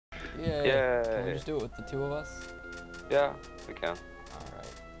Can we just do it with the two of us? Yeah, we can.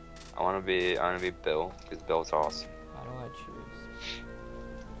 Alright. I wanna be Bill, because Bill's awesome. How do I choose?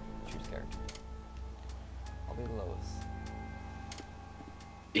 Choose character. I'll be Lois.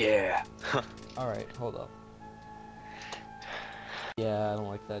 Yeah. Alright, hold up. Yeah, I don't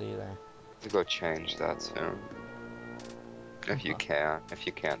like that either. To go change that soon. If you can. If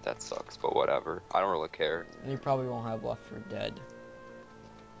you can't, that sucks, but whatever. I don't really care. And you probably won't have Left 4 Dead.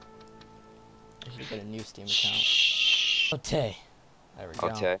 I should get a new Steam account. Okay. There we go.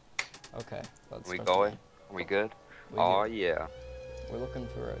 Okay. Okay. Let's We start going? the game. Are we good? We Oh good. yeah. We're looking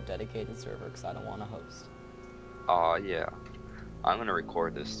for a dedicated server because I don't want to host. Oh yeah. I'm gonna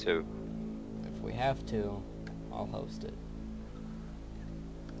record this too. If we have to, I'll host it.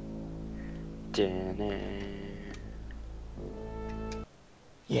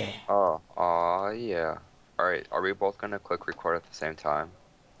 Yeah. Oh yeah. Alright, are we both gonna click record at the same time?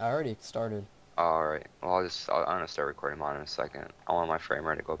 I already started. Alright, well I'm gonna start recording mine in a second. I want my frame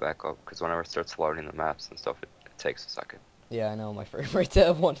rate to go back up, because whenever it starts loading the maps and stuff, it takes a second. Yeah, I know, my frame rate's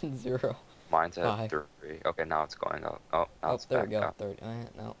at 1 and 0. Mine's at 5. 3. Okay, now it's going up. Oh, now it's there back we go, down. 30.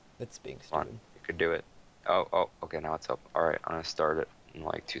 No, it's being Come on, stupid. you could do it. Oh, okay, now it's up. Alright, I'm gonna start it in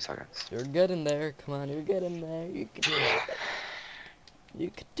like 2 seconds. You're good in there, come on, you're good in there, you can do it. You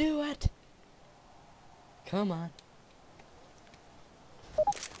can do it! Come on.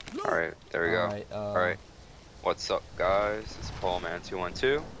 Alright, there we go. Alright, Alright, what's up guys? It's Poloman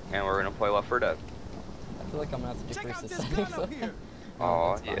 212, and we're gonna play Left 4 Dead. I feel like I'm gonna have to decrease the settings. Oh,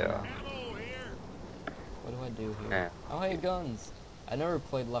 that's fine yeah. now. What do I do here? Yeah. Oh, hey, guns. I never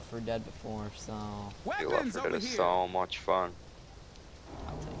played Left 4 Dead before, so Dude, Left 4 Dead is so much fun.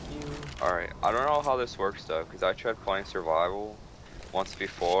 I'll take you. Alright, I don't know how this works though, because I tried playing survival once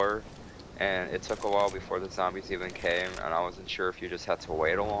before, and it took a while before the zombies even came, and I wasn't sure if you just had to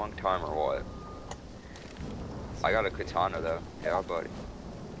wait a long time or what. I got a katana though. Yeah, buddy.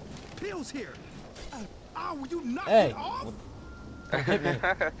 Pills here. Will you knock Hey! it off? Don't hit me.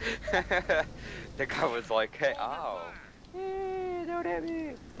 The guy was like, hey, ow. Don't hit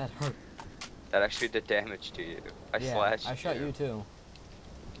me. That hurt. That actually did damage to you. I slashed you. I shot you too.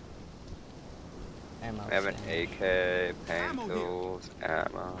 Ammo. I have an AK, pain pills,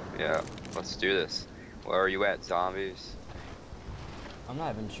 ammo. Yeah, let's do this. Where are you at, zombies? I'm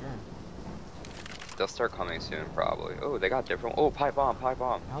not even sure. They'll start coming soon, probably. Oh, they got different. Oh, pipe bomb, pipe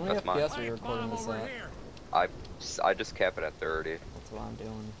bomb. How many That's FPS mine. are you recording this at? I just cap it at 30. That's what I'm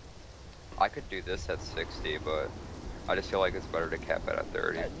doing. I could do this at 60, but I just feel like it's better to cap it at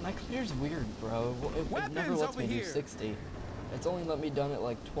 30. My computer's weird, bro. It never lets me do 60. It's only let me done it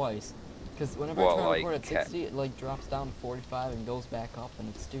like twice. Because whenever I try to record at 60, it like drops down to 45 and goes back up, and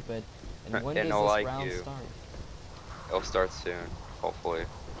it's stupid. And when does this round start? It'll start soon, hopefully.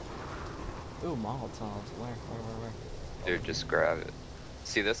 Ooh, Molotovs. Where? Dude, just grab it.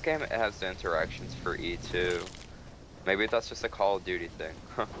 See, this game, it has the interactions for E2. Maybe that's just a Call of Duty thing.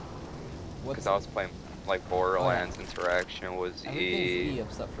 Because I was playing, like, Borderlands interaction was E.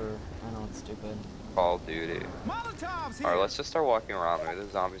 Except for, I know it's stupid. Call of Duty. Alright, let's just start walking around. Maybe the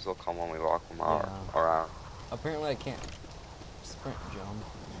zombies will come when we walk them around. Apparently I can't sprint jump.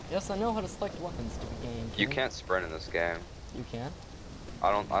 Yes, I know how to select weapons to be game. You can't sprint in this game. You can?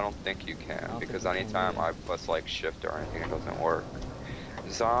 I don't think you can, because anytime I press like shift or anything, it doesn't work.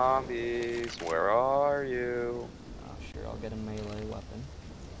 Zombies, where are you? Oh, sure, I'll get a melee weapon.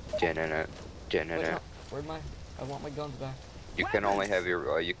 Where'd I want my guns back. You can only have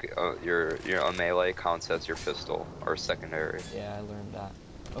your your melee counts as your pistol or secondary. Yeah, I learned that.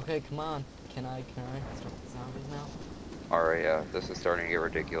 Okay, come on. Can I start the zombies now? Alright, yeah, this is starting to get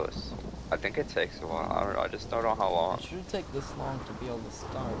ridiculous. I think it takes a while. I don't know. I just don't know how long. It should take this long to be able to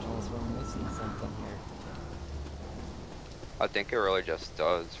start, unless we're missing something here. I think it really just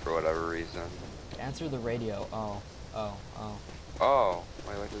does for whatever reason. Answer the radio. Oh. Oh,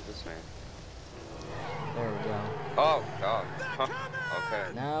 wait, what does this mean? There we go. Oh, God.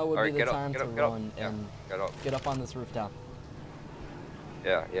 Okay. Now would be the time to run and get up on this rooftop.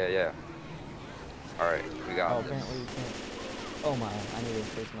 Yeah. Alright, we got this. Apparently you can't. Oh my, I need to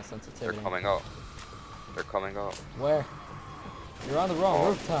increase my sensitivity. They're coming up. They're coming up. Where? You're on the wrong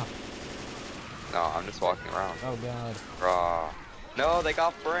rooftop. No, I'm just walking around. Oh God. Rah. No, they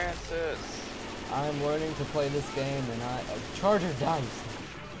got Francis. I'm learning to play this game and Charger dice.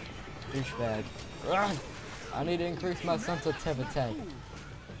 Douchebag. Run! I need to increase my sensitivity.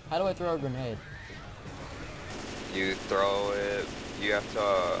 How do I throw a grenade? You throw it. You have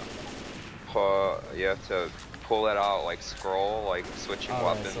to pull it out, like scroll, like switching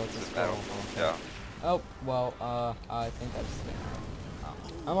weapons. So it's a scroll. Okay. Yeah. Oh well. I think I just. Oh,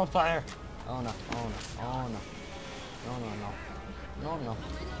 I'm on fire. Oh no, oh no, oh no. No, no, no. No, no.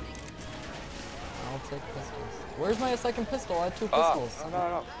 I'll take pistols. Where's my second pistol? I had 2 pistols. Oh,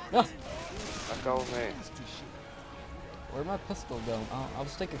 no. No! Let go of me. Where'd my pistol go? I'll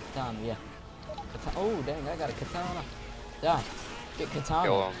just take a katana, yeah. Oh, dang, I got a katana. Die. Get katana.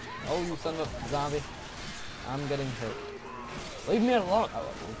 Kill him. Oh, you son of a zombie. I'm getting hurt. Leave me alone. Oh,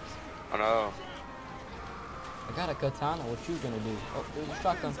 oops. Oh no. I got a katana. What you gonna do? Oh, there's a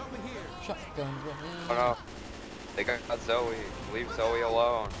shotgun. Shotgun. Oh no. They got Zoe. Leave Zoe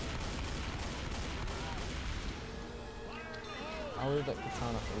alone. I'll leave that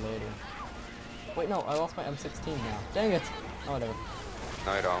katana for later. Wait, no, I lost my M16 now. Dang it. Oh, whatever.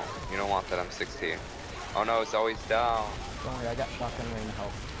 No, you don't. You don't want that M16. Oh no, Zoe's down. Don't worry, I got shotgun ready to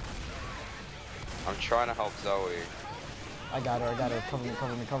help. I'm trying to help Zoe. I got her. Cover me,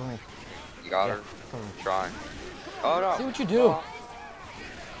 cover me, cover me. You got Yeah, her? cover me. Trying. Oh no. See what you do.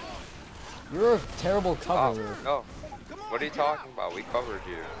 You're a terrible coverer. No. What are you talking about? We covered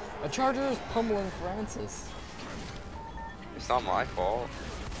you. A charger is pummeling Francis. It's not my fault.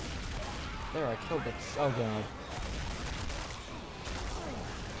 There, I killed it. Oh god.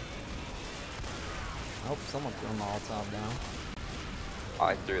 Oh, someone threw a Molotov down.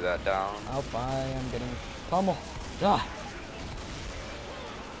 I threw that down. Oh, I am getting pummeled. Die.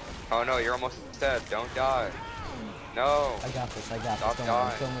 Oh no, you're almost dead. Don't die. No. I got this. Stop Stop Don't dying.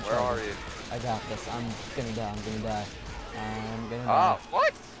 worry, I'm killing the Where are charger. you? I got this. I'm gonna die. I'm gonna die. I'm gonna die. Ah,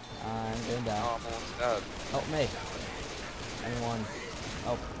 what? I'm gonna die. Oh, I'm almost dead. Help me. Anyone?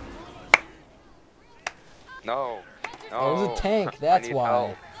 Oh. No. No. Oh, it was a tank. That's I need why.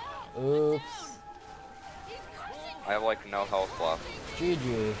 help. Oops. I have like no health left.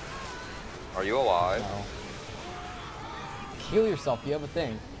 GG. Are you alive? No. Heal yourself. You have a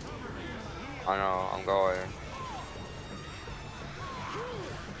thing. I know. I'm going.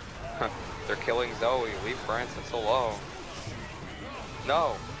 They're killing Zoe. Leave Francis alone.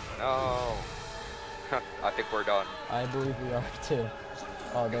 No. No. I think we're done. I believe we are too.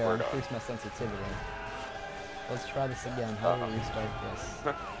 Oh, there. We're done. Increased my sensitivity. Let's try this again. How do we restart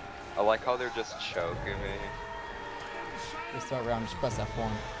this? I like how they're just choking me. Restart round. Just press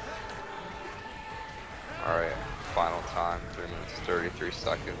F1. Alright. Final time. 3 minutes 33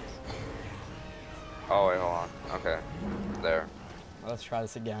 seconds. Oh wait, hold on. Okay. There. Let's try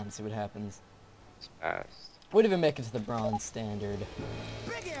this again. See what happens. It's fast. We'd even make it to the bronze standard.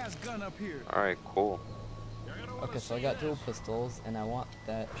 Big ass gun up here. Alright, cool. Okay, so I got dual pistols, and I want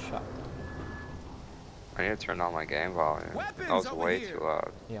that shotgun. I need to turn down my game volume. That was way too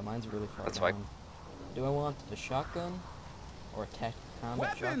loud. Yeah, mine's really far That's down. like. Do I want the shotgun or tactical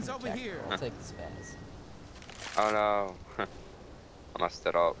combat Weapons shotgun? over here. I'll take the spaz. Oh no. I messed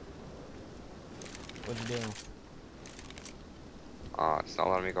it up. What'd you do? It's not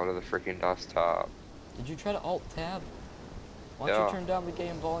letting me go to the freaking desktop. Did you try to alt tab? Why don't you turn down the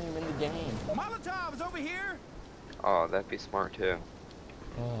game volume in the game? Molotovs over here. Oh, that'd be smart too.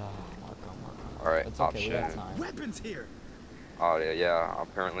 Marco. Alright, It's okay, we option. got time. Weapons here. Oh yeah,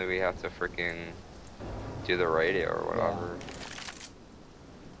 apparently we have to freaking do the radio or whatever.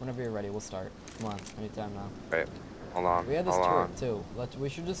 Whenever you're ready, we'll start. Come on, anytime now. Right, hold on. We had this hold turret on. too. We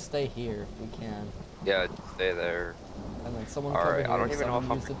should just stay here if we can. Yeah, stay there. And then someone cover Alright, here, I don't even know if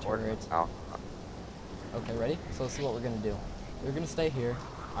someone I'm use the recording turret. now. Okay, ready? So let's see what we're gonna do. We're gonna stay here.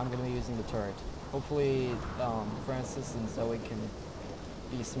 I'm gonna be using the turret. Hopefully, Francis and Zoe can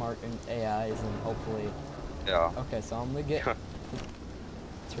be smart in AIs, and hopefully. Yeah. Okay, so I'm gonna get the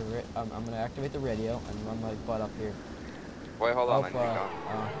turret. I'm gonna activate the radio and run my butt up here. Wait, hold on. I Hope, need to go.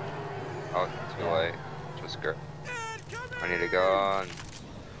 Oh, too late. Just go. I need to go.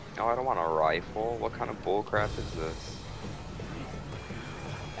 No, I don't want a rifle. What kind of bullcrap is this?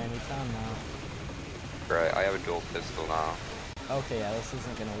 Anytime now. Great, I have a dual pistol now. Okay, yeah, this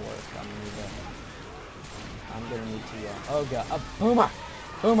isn't gonna work. I'm gonna need to. Oh god, a boomer,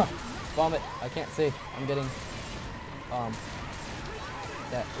 boomer, vomit. I can't see. I'm getting,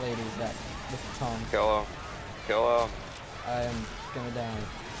 that lady that with the tongue. Kill him. Kill him. I am gonna die.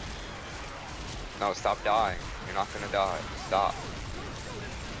 No, stop dying. You're not gonna die. Stop.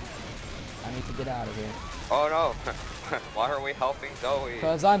 I need to get out of here. Oh no. Why are we helping Zoe?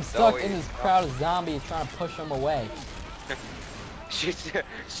 Cause I'm stuck Zoe, in this crowd of zombies trying to push them away. She's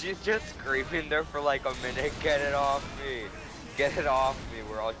just screaming there for like a minute. Get it off me. Get it off me.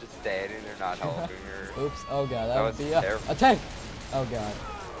 We're all just standing there not helping her. Oops. Oh god, that would was be terrible. a tank. Oh god.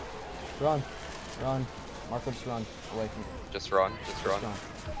 Run, run. Marco, just run away from me. Just run. Just run.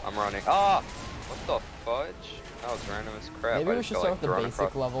 I'm running. Ah! What the fudge? That was random as crap. Maybe I we just should got, start like, with the thrown basic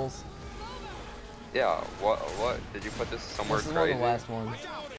across. levels. Yeah. What? Did you put this somewhere This is crazy? one of the last ones.